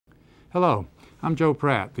Hello, I'm Joe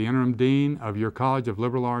Pratt, the Interim Dean of your College of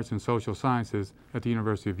Liberal Arts and Social Sciences at the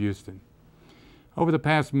University of Houston. Over the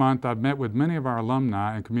past month, I've met with many of our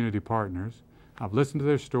alumni and community partners. I've listened to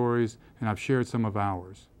their stories, and I've shared some of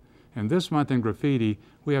ours. And this month in graffiti,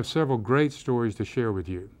 we have several great stories to share with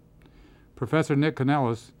you. Professor Nick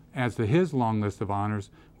Canellis adds to his long list of honors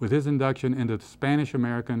with his induction into the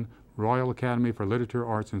Spanish-American Royal Academy for Literature,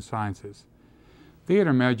 Arts, and Sciences.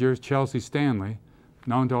 Theater major Chelsea Stanley,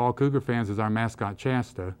 known to all Cougar fans as our mascot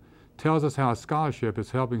Chasta, tells us how a scholarship is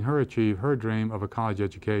helping her achieve her dream of a college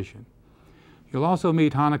education. You'll also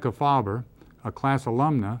meet Hanukkah Faber, a class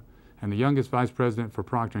alumna and the youngest vice president for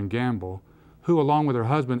Procter & Gamble, who, along with her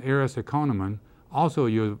husband Eris Economan, also a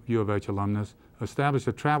U of H alumnus, established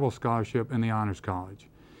a travel scholarship in the Honors College.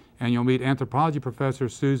 And you'll meet anthropology professor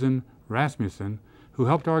Susan Rasmussen, who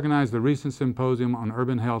helped organize the recent symposium on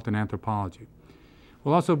urban health and anthropology.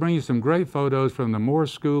 We'll also bring you some great photos from the Moore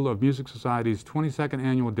School of Music Society's 22nd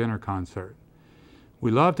annual dinner concert. We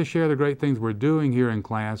love to share the great things we're doing here in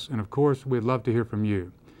class, and of course, we'd love to hear from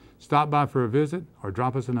you. Stop by for a visit or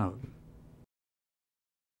drop us a note.